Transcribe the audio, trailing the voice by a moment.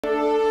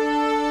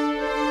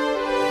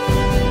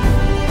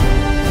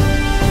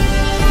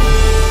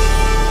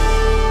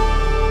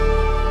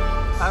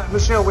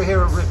Michelle, we're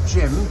here at Rip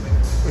Gym.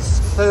 It's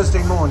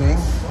Thursday morning,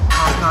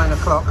 at 9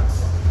 o'clock.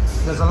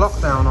 There's a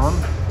lockdown on.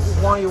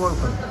 Why are you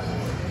open?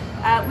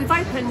 We've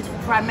opened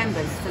for our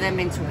members, for their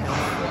mental health.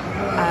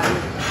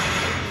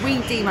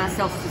 We deem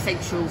ourselves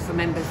essential for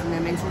members and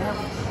their mental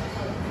health.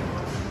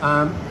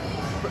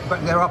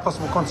 But there are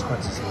possible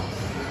consequences.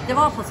 There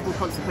are possible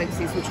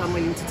consequences which I'm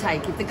willing to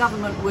take. If the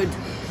government would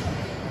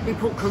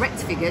report correct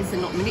figures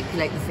and not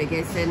manipulate the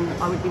figures, then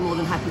I would be more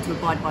than happy to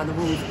abide by the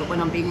rules. But when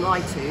I'm being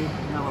lied to,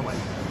 no, I won't.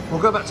 We'll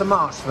go back to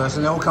March first,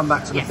 and then we'll come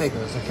back to the Yes.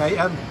 figures. Okay.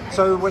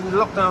 So when the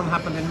lockdown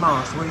happened in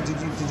March,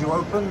 did you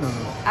open? Or?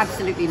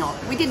 Absolutely not.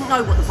 We didn't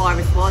know what the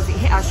virus was. It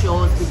hit our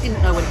shores. We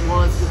didn't know what it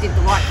was. We did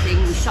the right thing.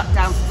 We shut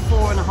down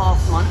for 4.5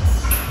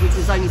 months, which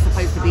was only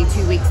supposed to be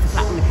 2 weeks to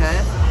flatten the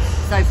curve.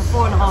 So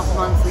for 4.5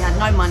 months, we had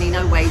no money,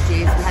 no wages.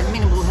 We had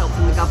minimal help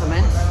from the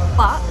government,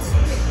 but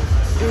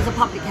it was a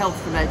public health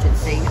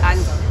emergency,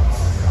 and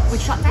we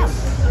shut down.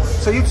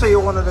 So you'd say you're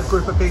one of the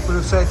group of people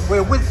who said,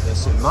 we're with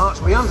this in March,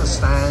 we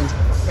understand,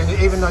 and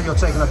even though you're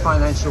taking a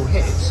financial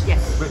hit,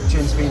 Yes. Rip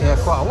Gym's been here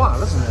quite a while,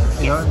 hasn't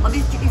it? You Yes. know? Well,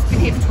 it's been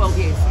here for 12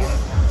 years.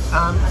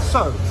 Yes.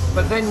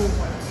 But then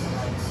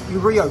you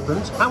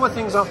reopened. How were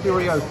things after you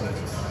reopened?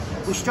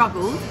 We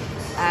struggled.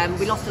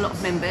 We lost a lot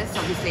of members,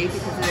 obviously,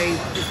 because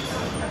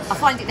I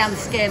find it down to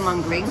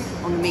scaremongering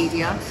on the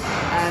media.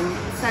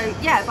 So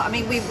yeah, but I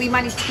mean, we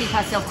managed to keep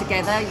ourselves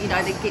together. You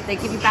know, they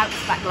give you bounce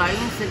back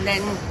loans and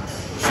then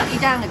shut you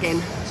down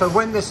again. So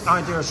when this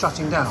idea of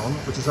shutting down,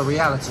 which is a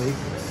reality,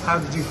 how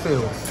did you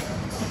feel?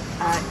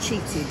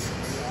 Cheated,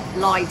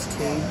 lied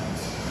to.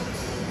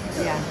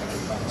 Yeah.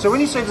 So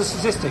when you say the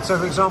statistics, so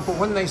for example,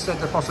 when they said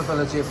the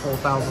possibility of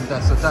 4,000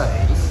 deaths a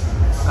day,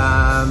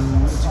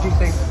 did you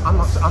think I'm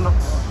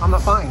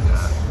not buying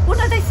that? Well,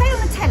 no, they say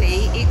on the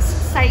telly it's,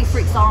 say, for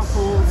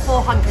example,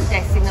 400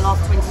 deaths in the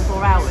last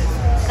 24 hours.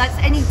 That's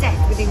any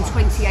death within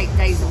 28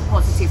 days of a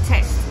positive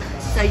test.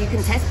 So you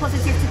can test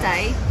positive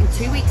today, in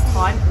 2 weeks'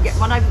 time, you get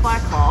run over by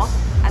a car,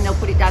 and they'll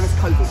put it down as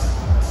COVID.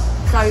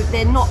 So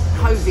they're not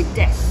COVID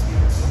deaths.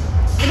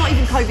 They're not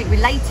even COVID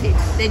related.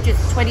 They're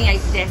just 28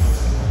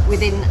 deaths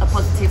within a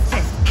positive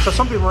test. So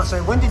some people might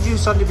say, when did you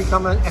suddenly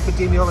become an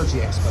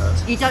epidemiology expert?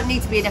 You don't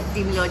need to be an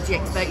epidemiology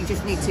expert, you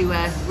just need to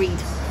read.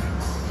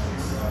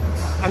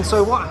 And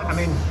so what, I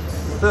mean,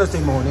 Thursday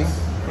morning,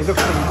 it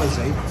looks pretty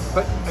busy,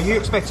 but are you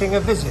expecting a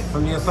visit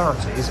from the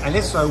authorities? And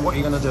if so, what are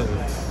you going to do?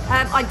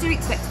 I do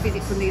expect a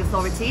visit from the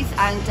authorities,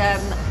 and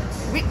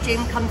Rip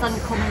Gym comes under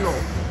common law.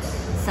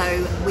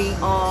 So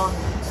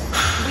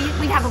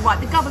we have a right,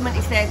 the government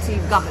is there to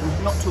govern,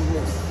 not to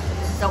rule.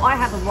 So I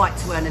have a right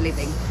to earn a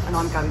living, and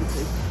I'm going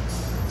to.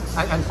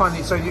 And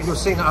finally, so you're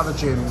seeing that other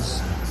gyms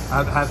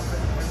have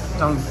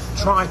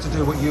tried to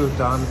do what you have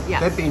done. Yeah.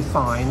 They've been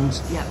fined.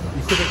 Yeah.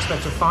 You could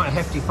expect a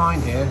hefty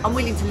fine here. I'm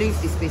willing to lose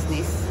this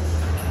business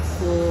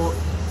for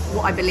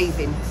what I believe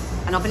in,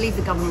 and I believe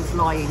the government's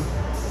lying.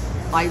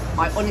 I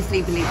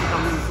honestly believe the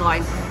government's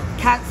lying.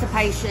 Cancer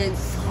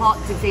patients, heart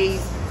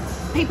disease,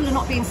 people are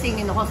not being seen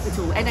in the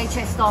hospital.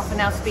 NHS staff are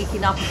now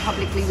speaking up and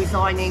publicly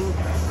resigning.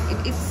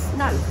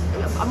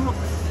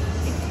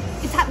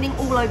 It's happening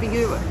all over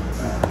Europe.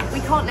 We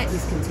can't let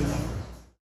this continue.